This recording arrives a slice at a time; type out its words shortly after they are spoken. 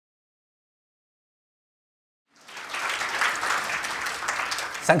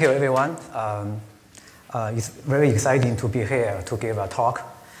Thank you, everyone. It's very exciting to be here to give a talk.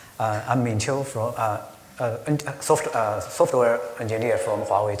 I'm Min Qiu, from software engineer from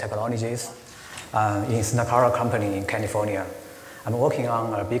Huawei Technologies in Santa Clara company in California. I'm working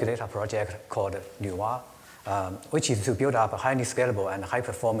on a big data project called Nuwa, which is to build up a highly scalable and high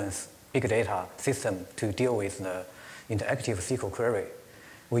performance big data system to deal with the interactive SQL query.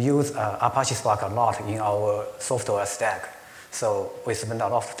 We use Apache Spark a lot in our software stack. So we spend a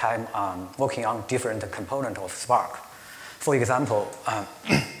lot of time working on different components of Spark. For example,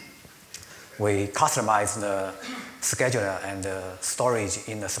 we customize the scheduler and the storage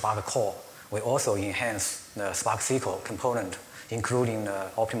in the Spark core. We also enhance the Spark SQL component, including the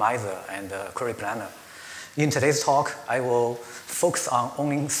optimizer and the query planner. In today's talk, I will focus on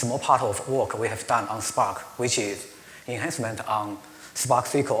only a small part of work we have done on Spark, which is enhancement on Spark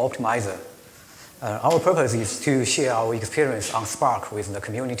SQL optimizer. Our purpose is to share our experience on Spark with the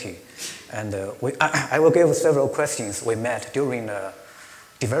community. And I will give several questions we met during the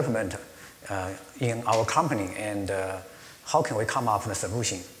development in our company, and how can we come up with a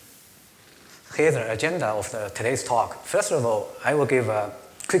solution. Here's the agenda of today's talk. First of all, I will give a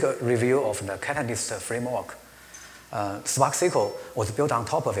quick review of the Catalyst framework. Spark SQL was built on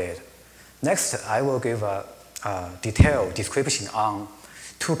top of it. Next, I will give a detailed description on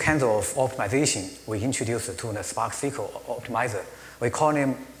two kinds of optimization we introduced to the Spark SQL optimizer. We call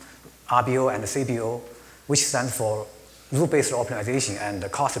them RBO and CBO, which stands for rule-based optimization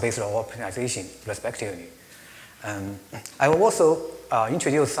and cost-based optimization, respectively. I will also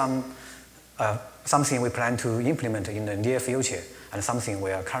introduce something we plan to implement in the near future and something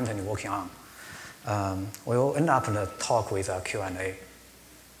we are currently working on. We will end up the talk with a Q&A.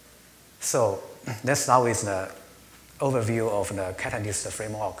 So let's start with the overview of the Catalyst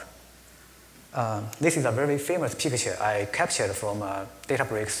framework. This is a very famous picture I captured from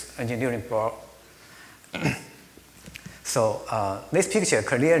Databricks engineering blog. So this picture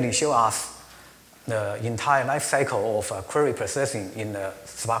clearly shows us the entire life cycle of query processing in the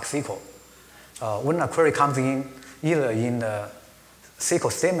Spark SQL. When a query comes in, either in the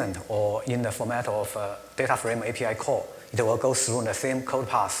SQL statement or in the format of data frame API call, it will go through the same code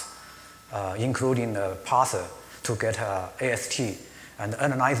path, including the parser to get AST and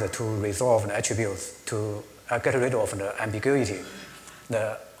analyzer to resolve the attributes to get rid of the ambiguity.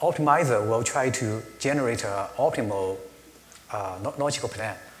 The optimizer will try to generate an optimal logical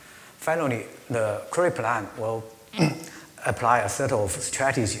plan. Finally, the query plan will apply a set of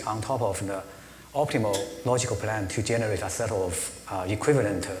strategy on top of the optimal logical plan to generate a set of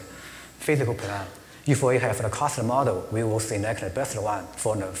equivalent physical plan. If we have the custom model, we will select the best one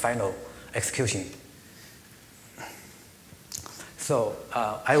for the final execution. So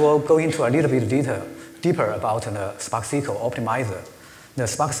I will go into a little bit deeper about the Spark SQL optimizer. The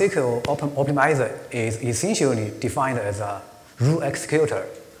Spark SQL optimizer is essentially defined as a rule executor.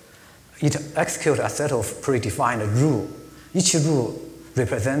 It executes a set of predefined rules. Each rule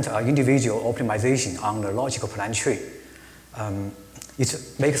represents an individual optimization on the logical plan tree.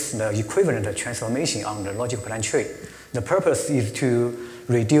 It makes the equivalent transformation on the logical plan tree. The purpose is to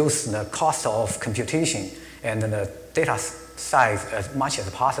reduce the cost of computation and the data size as much as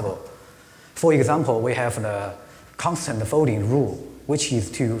possible. For example, we have the constant folding rule, which is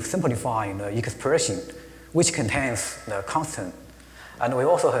to simplify the expression, which contains the constant. And we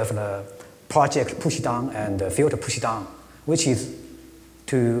also have the project pushdown and the filter pushdown, which is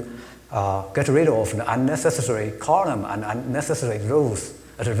to get rid of the unnecessary column and unnecessary rows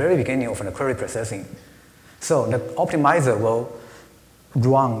at the very beginning of the query processing. So the optimizer will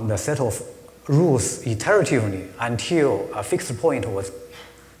run the set of rules iteratively until a fixed point was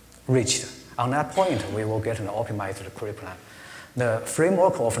reached. On that point, we will get an optimized query plan. The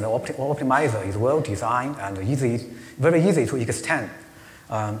framework of the optimizer is well designed and very easy to extend.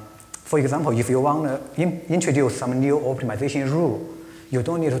 For example, if you want to introduce some new optimization rule, you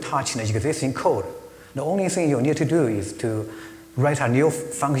don't need to touch the existing code. The only thing you need to do is to write a new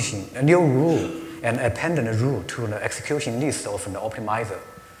function, a new rule, and append the rule to the execution list of the optimizer.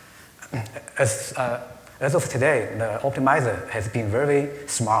 As of today, the optimizer has been very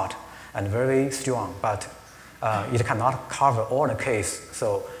smart and very strong, but it cannot cover all the cases.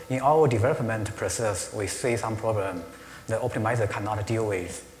 So in our development process, we see some problem the optimizer cannot deal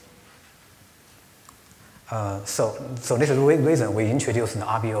with. So this is the reason we introduced the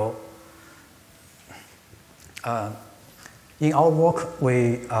RBO. In our work,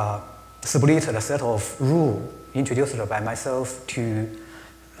 we split the set of rules introduced by myself to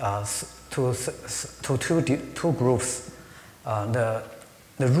two groups.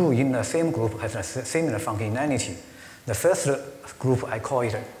 The rule in the same group has a similar functionality. The first group, I call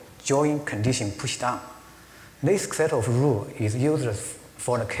it join condition pushdown. This set of rules is used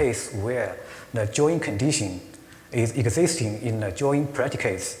for the case where the join condition is existing in the join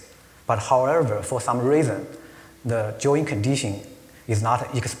predicates, but however, for some reason, the join condition is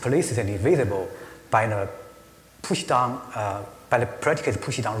not explicitly visible by the pushdown, by the predicate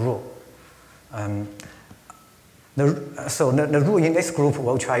pushdown rule. So the rule in this group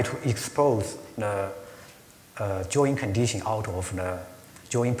will try to expose the join condition out of the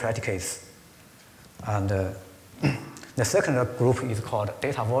join predicates. And the second group is called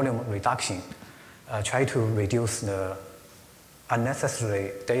data volume reduction, try to reduce the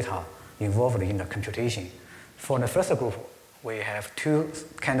unnecessary data involved in the computation. For the first group, we have two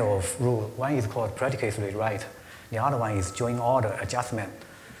kind of rules. One is called predicate rewrite. The other one is join order adjustment.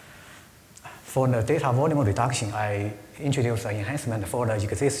 For the data volume reduction, I introduced an enhancement for the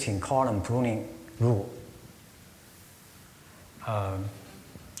existing column pruning rule.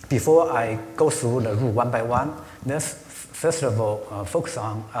 Before I go through the rule one by one, let's first of all focus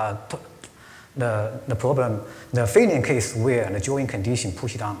on the problem, the failure case where the join condition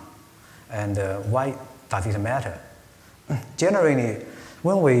push down, and why does it matter? Generally,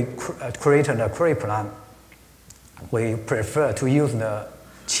 when we create a query plan, we prefer to use the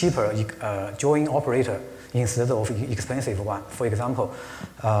cheaper join operator instead of expensive one. For example,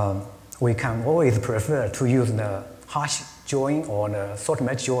 we can always prefer to use the hash join or the sort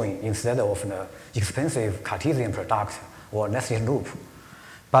match join instead of the expensive Cartesian product or nested loop.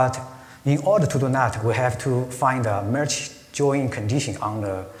 But in order to do that, we have to find a merge join condition on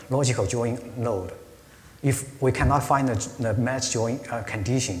the logical join node. If we cannot find the match join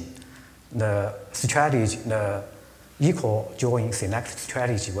condition, the strategy, the equal join select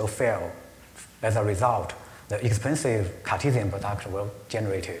strategy will fail. As a result, the expensive Cartesian product will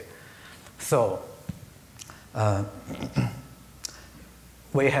generate it. So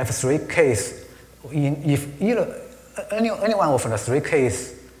we have three cases. If any one of the three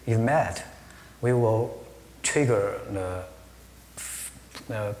cases is met, we will trigger the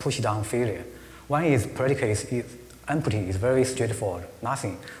push down failure. One is predicate is empty, is very straightforward,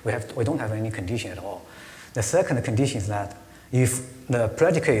 nothing. We don't have any condition at all. The second condition is that if the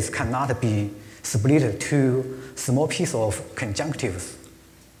predicates cannot be split to small pieces of conjunctives.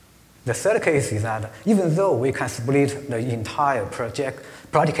 The third case is that even though we can split the entire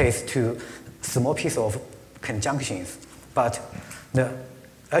predicates to small pieces of conjunctions, but the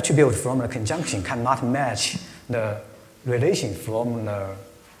attribute from the conjunction cannot match the relation from the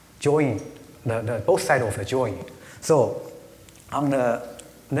join, both sides of the join. So on the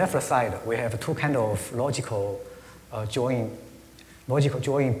left side, we have two kinds of logical join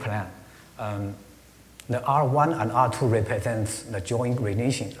plan. The R1 and R2 represents the join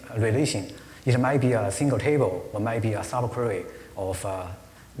relation. It might be a single table or might be a subquery of a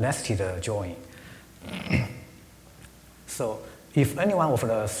nested join. So if any one of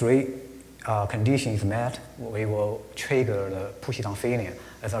the three conditions is met, we will trigger the push-down failure.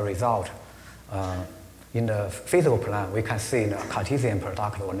 As a result, in the physical plan, we can see the Cartesian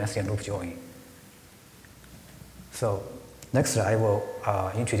product or nested loop join. So next, I will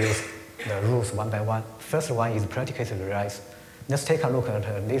introduce the rules one by one. First one is predicate rewrite. Let's take a look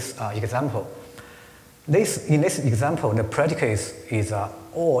at this example. In this example, the predicate is an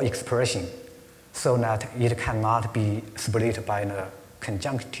OR expression, so that it cannot be split by the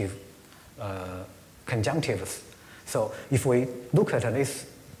conjunctives. So if we look at this,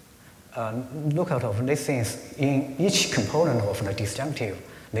 these things, in each component of the disjunctive,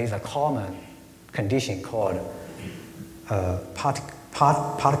 there is a common condition called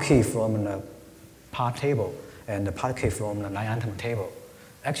part key from the part table and the part key from the line-item table.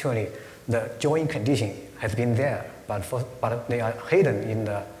 Actually, the join condition has been there, but they are hidden in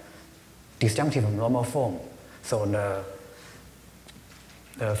the disjunctive normal form. So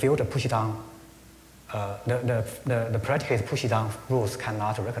the filter pushdown, the predicate pushdown rules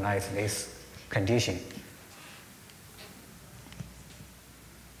cannot recognize this condition.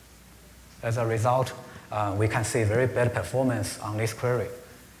 As a result, we can see very bad performance on this query.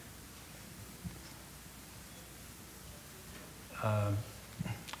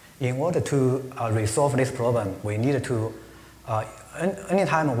 In order to resolve this problem, we need to,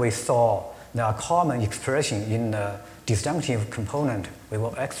 anytime we saw the common expression in the disjunctive component, we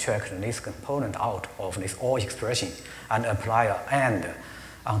will extract this component out of this OR expression and apply an AND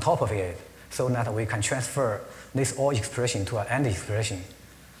on top of it, so that we can transfer this OR expression to an AND expression.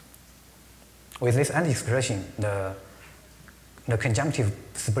 With this AND expression, the conjunctive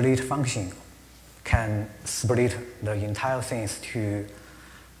split function can split the entire things to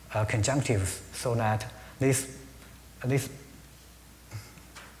conjunctives, so that this this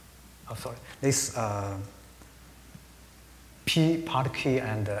this P part key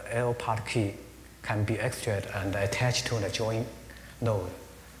and L part key can be extracted and attached to the join node.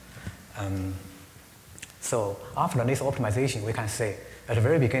 So after this optimization, we can say at the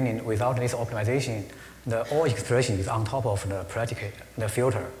very beginning, without this optimization, the all expression is on top of the predicate, the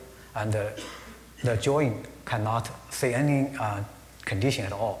filter, and the join cannot say any condition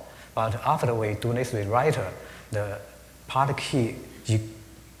at all. But after we do this rewriter, the part key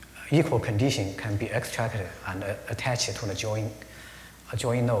equal condition can be extracted and attached to the join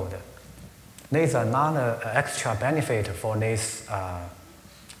node. There is another extra benefit for this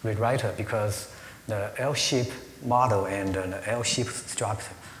rewriter because the L-shape model and the L-shape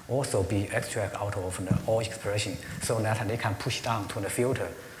structure also be extracted out of the all expression so that they can push down to the filter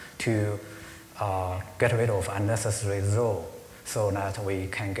to get rid of unnecessary row so that we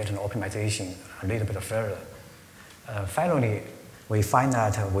can get an optimization a little bit further. Finally, we find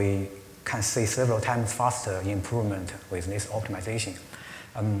that we can see several times faster improvement with this optimization.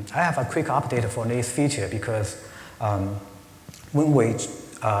 I have a quick update for this feature because when we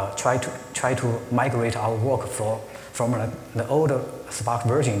try to migrate our work from the older Spark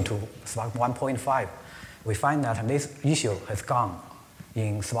version to Spark 1.5, we find that this issue has gone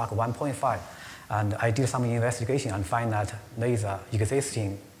in Spark 1.5. And I did some investigation and find that there is an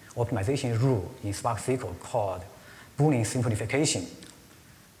existing optimization rule in Spark SQL called Boolean simplification.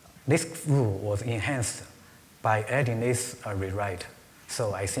 This rule was enhanced by adding this rewrite.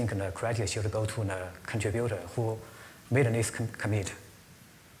 So I think the credit should go to the contributor who made this commit.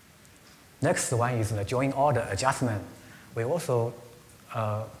 Next one is the join order adjustment. We also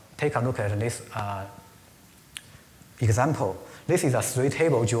take a look at this example. This is a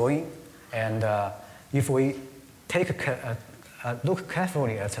three-table join, and if we take a look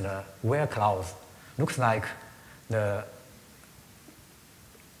carefully at the where clause, looks like the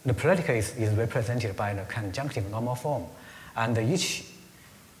predicate is represented by the conjunctive normal form, and each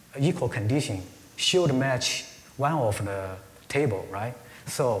equal condition should match one of the table, right?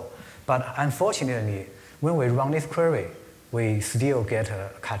 So, but unfortunately, when we run this query, we still get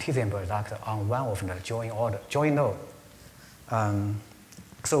a Cartesian product on one of the join node.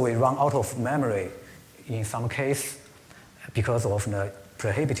 So we run out of memory in some case because of the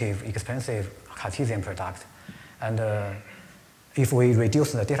prohibitive, expensive Cartesian product. And if we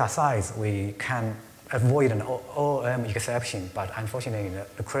reduce the data size, we can avoid an OOM exception, but unfortunately,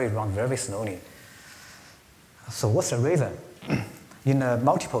 the query runs very slowly. So what's the reason? In a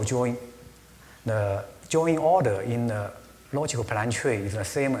multiple join, the join order in the logical plan tree is the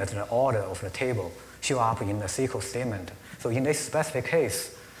same as the order of the table show up in the SQL statement. So in this specific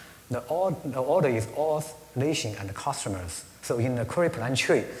case, the order is all nation and customers. So in the query plan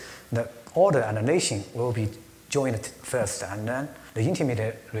tree, the order and the nation will be joined first, and then the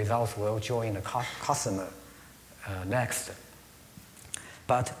intermediate results will join the customer next.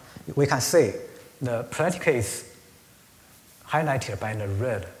 But we can see the predicates highlighted by the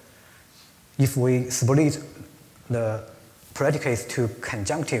red. If we split the predicates to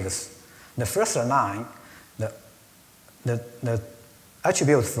conjunctives, the first line, the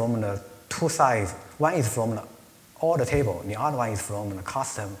attributes from the two sides, one is from the order table, the other one is from the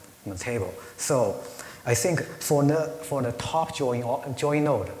custom table. So I think for the top join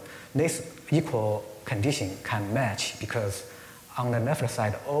node, this equal condition can match because on the left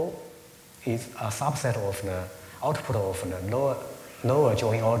side, O is a subset of the output of the lower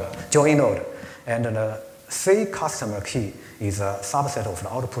join node, and the C customer key is a subset of the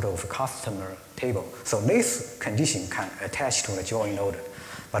output of the customer table. So this condition can attach to the join node.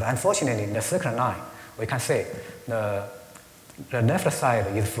 But unfortunately, in the second line, we can say the left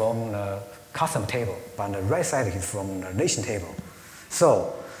side is from the custom table, but the right side is from the nation table.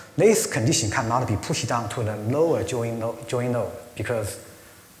 So this condition cannot be pushed down to the lower join node because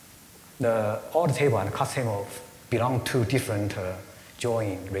the order table and the custom table belong to different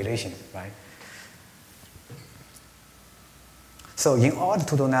join relation, right? So in order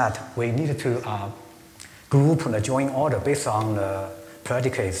to do that, we need to group the join order based on the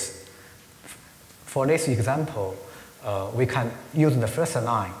predicates. For this example, we can use the first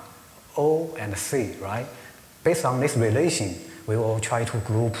line, O and C, right? Based on this relation, we will try to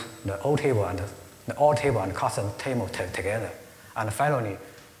group the O table and the order table and custom table together. And finally,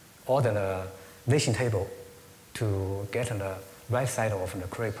 order the nation table to get the right side of the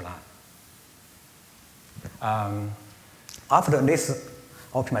query plan. After this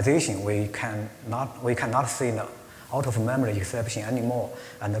optimization, we cannot see the out-of-memory exception anymore,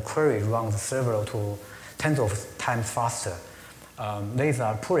 and the query runs several to tens of times faster. There is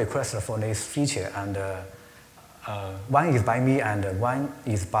a pull request for this feature, and one is by me and one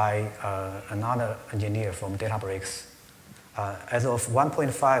is by another engineer from Databricks. As of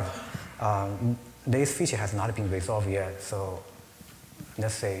 1.5, this feature has not been resolved yet, so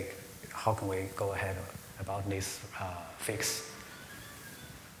let's see how can we go ahead about this fix.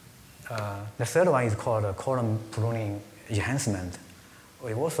 The third one is called column pruning enhancement.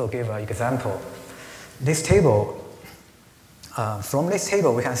 We also give an example. This table, from this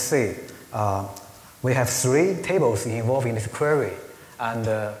table we can see we have 3 tables involved in this query, and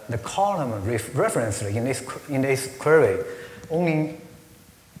the column referenced in this query, only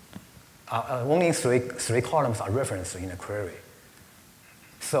three columns are referenced in the query.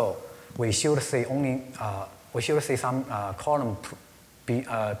 So we should see some column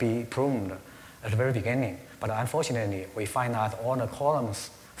be pruned at the very beginning, but unfortunately we find that all the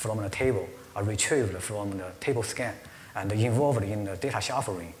columns from the table are retrieved from the table scan and involved in the data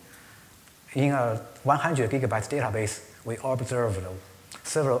shuffling. In a 100 gigabytes database, we observed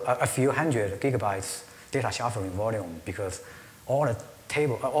a few hundred gigabytes data shuffling volume because all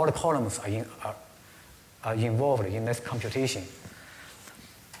the columns are involved in this computation.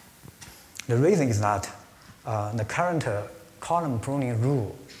 The reason is that the current column pruning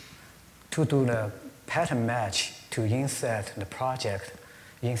rule to do the pattern match to insert the project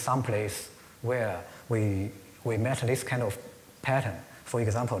in some place where we met this kind of pattern. For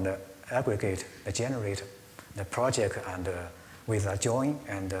example, the aggregate, the generate, the project, and with a join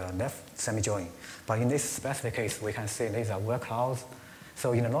and left semi-join. But in this specific case, we can say these are work clause.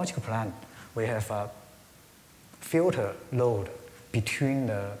 So in the logical plan, we have a filter load between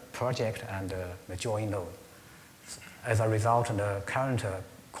the project and the join node. As a result, the current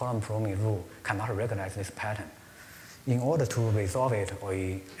column pruning rule cannot recognize this pattern. In order to resolve it,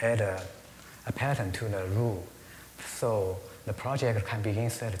 we add a pattern to the rule, so the project can be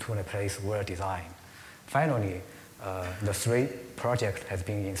inserted to the place where designed. Finally, the 3 project has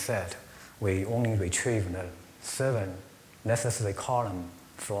been inserted. We only retrieve the 7 necessary columns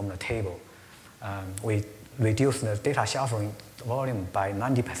from the table. We reduce the data shuffling volume by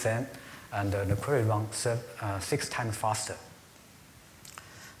 90%, and the query runs 6 times faster.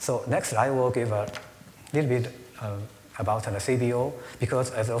 So next, I will give a little bit about the CBO,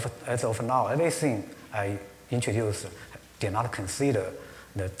 because as of now, everything I introduced did not consider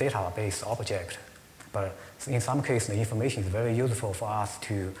the database object. But in some cases, the information is very useful for us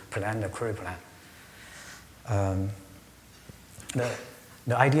to plan the query plan.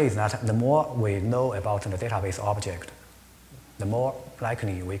 The idea is that the more we know about the database object, the more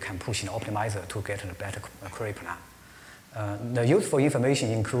likely we can push an optimizer to get a better query plan. The useful information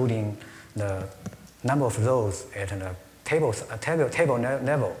including the number of rows at the table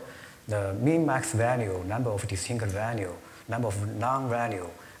level, the min-max value, number of distinct value, number of non-value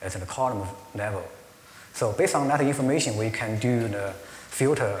at the column level. So based on that information, we can do the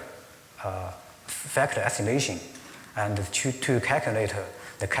filter factor estimation and to calculate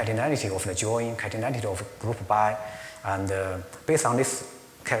the cardinality of the join, cardinality of group by, and based on this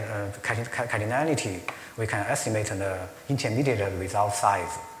cardinality, we can estimate the intermediate result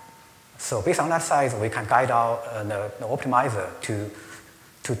size. So based on that size, we can guide the optimizer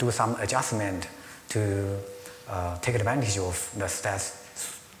to do some adjustment to take advantage of the stats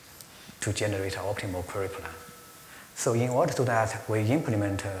to generate an optimal query plan. So in order to do that, we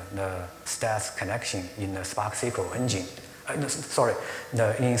implement the stats connection in the Spark SQL engine.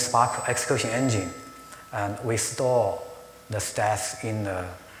 In Spark execution engine, and we store the stats in the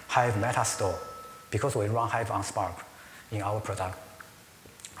Hive meta store because we run Hive on Spark in our product.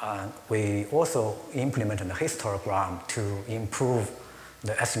 We also implement the histogram to improve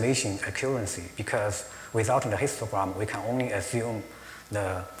the estimation accuracy, because without the histogram, we can only assume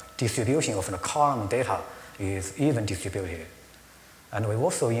the distribution of the column data is even distributed. And we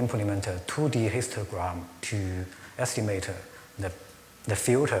also implement a 2D histogram to estimate the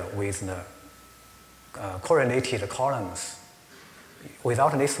filter with the correlated columns.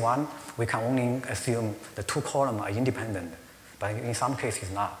 Without this one, we can only assume the 2 columns are independent, but in some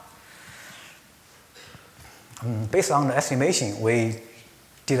cases not. Based on the estimation, we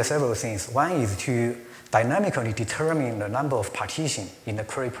did several things. One is to dynamically determine the number of partitions in the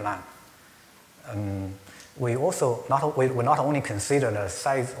query plan. We also not only consider the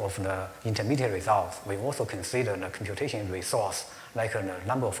size of the intermediate results, we also consider the computation resource, like the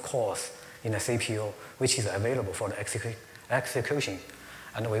number of cores in the CPU, which is available for the execution.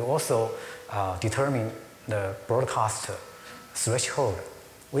 And we also determine the broadcast threshold,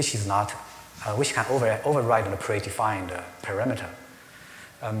 which can override the predefined parameter.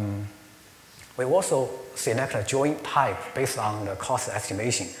 We also select a join type based on the cost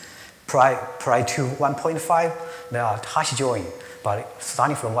estimation, prior to 1.5, there are hash join, but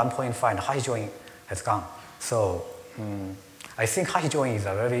starting from 1.5, the hash join has gone. So I think hash join is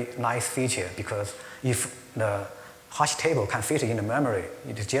a very nice feature because if the hash table can fit in the memory,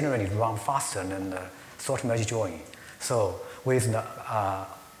 it generally runs faster than the sort merge join. So with the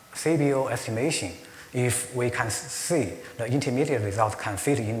CBO estimation, if we can see the intermediate result can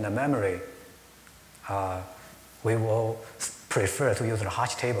fit in the memory, we will prefer to use the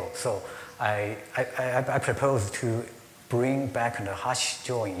hash table. So I propose to bring back the hash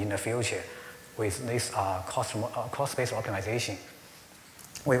join in the future with this cost-based optimization.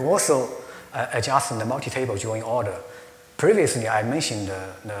 We also adjust the multi-table join order. Previously, I mentioned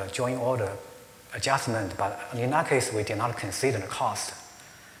the join order adjustment, but in that case, we did not consider the cost.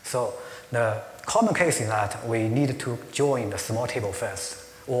 So the common case is that we need to join the small table first,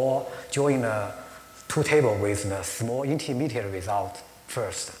 or join the two table with the small intermediate result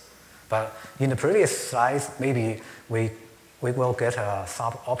first. But in the previous slides, maybe we will get a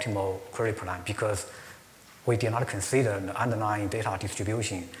suboptimal query plan because we did not consider the underlying data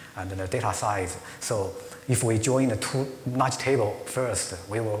distribution and the data size. So if we join the two large table first,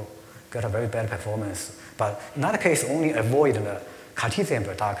 we will get a very bad performance. But in that case, only avoid the Cartesian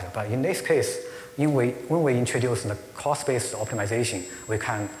product. But in this case, when we introduce the cost-based optimization, we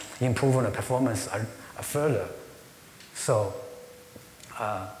can improve the performance further. So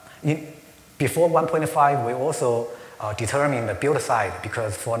before 1.5, we also determine the build size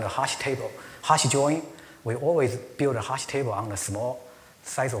because for the hash join, we always build a hash table on the small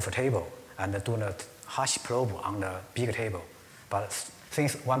size of a table and do the hash probe on the big table. But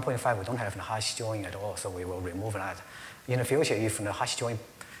since 1.5, we don't have the hash join at all, so we will remove that. In the future, if the hash join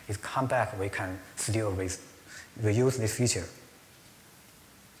is come back, we can still reuse this feature.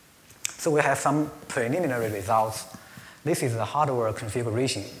 So we have some preliminary results. This is the hardware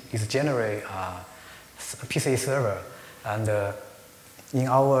configuration. It's generally a PC server, and in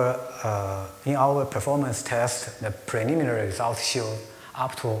our performance test, the preliminary results show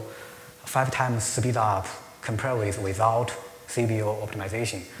up to 5 times speed up compared with without CBO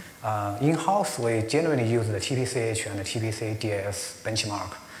optimization. In-house, we generally use the TPCH and the TPC-DS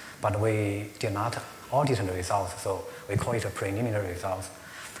benchmark, but we did not audit the results, so we call it a preliminary results.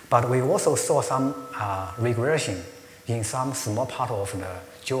 But we also saw some regression in some small part of the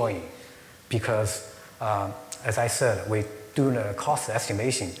join because, as I said, we do the cost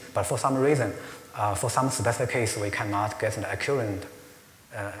estimation, but for some reason, for some specific case, we cannot get an accurate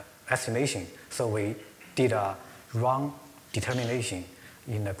estimation. So we did a wrong determination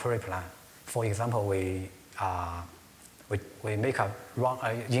in the query plan. For example, we make a wrong,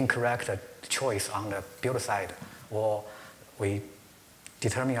 incorrect choice on the build side, or we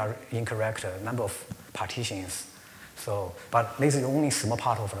determine an incorrect number of partitions. So, but this is only a small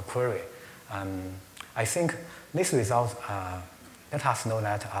part of the query. I think this result let us know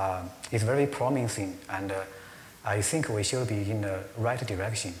that it's very promising, and I think we should be in the right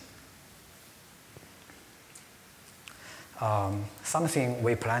direction. Something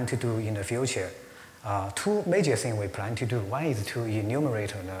we plan to do in the future, two major things we plan to do. One is to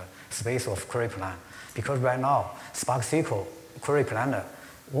enumerate the space of query plan, because right now, Spark SQL query planner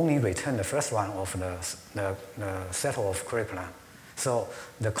only return the first one of the set of query plan. So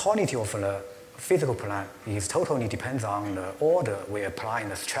the quality of the physical plan is totally depends on the order we apply in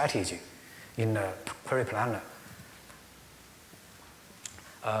the strategy in the query planner.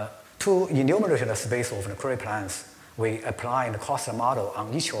 To enumerate the space of the query plans, we apply the cost model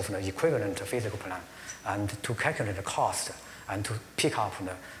on each of the equivalent physical plan and to calculate the cost and to pick up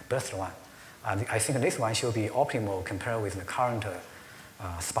the best one. And I think this one should be optimal compared with the current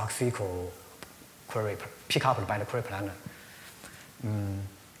Spark SQL query pick up by the query planner.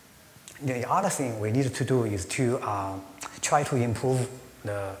 The other thing we need to do is to try to improve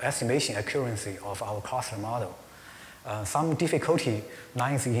the estimation accuracy of our cost model. Some difficulty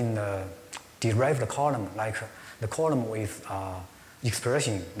lies in the derived column, like the column with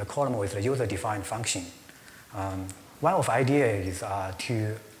expression, the column with the user-defined function. One of the ideas is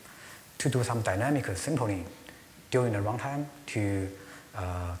to do some dynamic sampling during the runtime to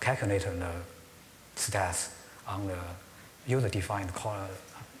calculate the stats on the user-defined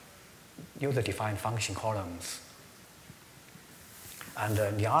function columns. And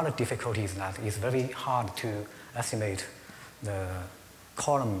the other difficulty is that it's very hard to estimate the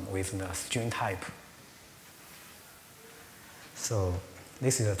column with the string type. So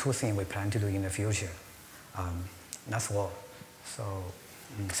this is the two things we plan to do in the future. That's all. So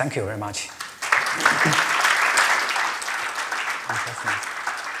thank you very much.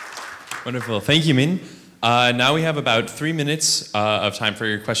 Wonderful. Thank you, Min. Now we have about 3 minutes of time for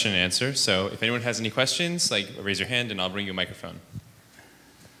your question and answer. So if anyone has any questions, like raise your hand and I'll bring you a microphone.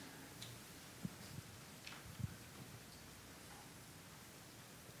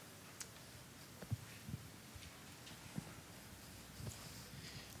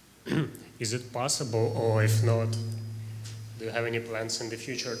 Is it possible, or if not, do you have any plans in the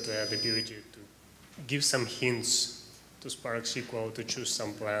future to have the ability to give some hints to Spark SQL to choose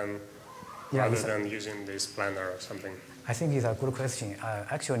some plan rather than using this planner or something? I think it's a good question.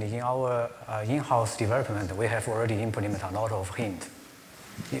 Actually, in our in-house development, we have already implemented a lot of hints.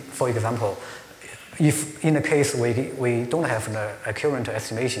 For example, if in the case we don't have a current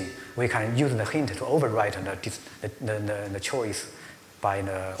estimation, we can use the hint to override the choice by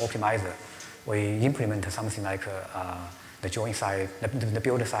the optimizer. We implement something like the join side, the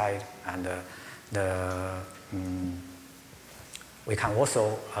build side, and we can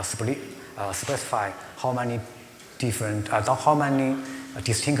also specify how many different, how many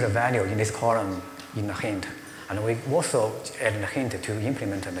distinct value in this column in the hint. And we also add the hint to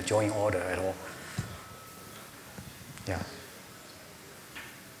implement the join order at all. Yeah.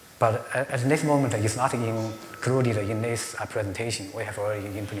 But at this moment, it's not included in this presentation. We have already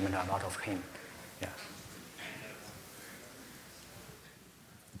implemented a lot of hints. Yeah.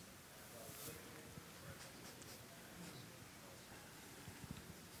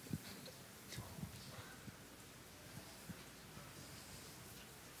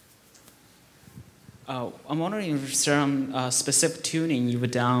 I'm wondering if there's some specific tuning you've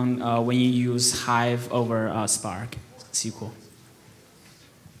done when you use Hive over Spark SQL.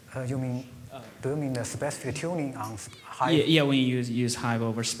 You mean, do you mean the specific tuning on Hive? Yeah, when you use Hive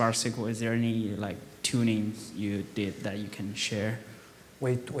over Spark SQL, is there any like tuning you did that you can share?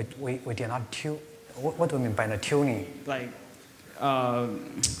 We did not tune. What do you mean by the tuning? Like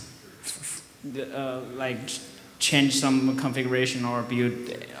change some configuration or build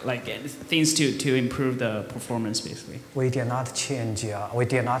like things to improve the performance, basically. We did not change. We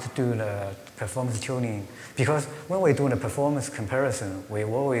did not do the performance tuning because when we do the performance comparison, we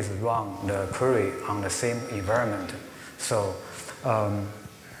always run the query on the same environment. So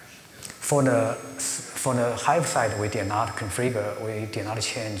for the Hive side, we did not configure. We did not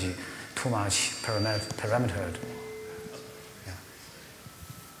change too much parameter.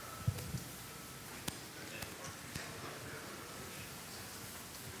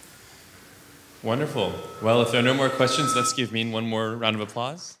 Wonderful. Well, if there are no more questions, let's give Min one more round of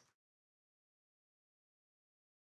applause.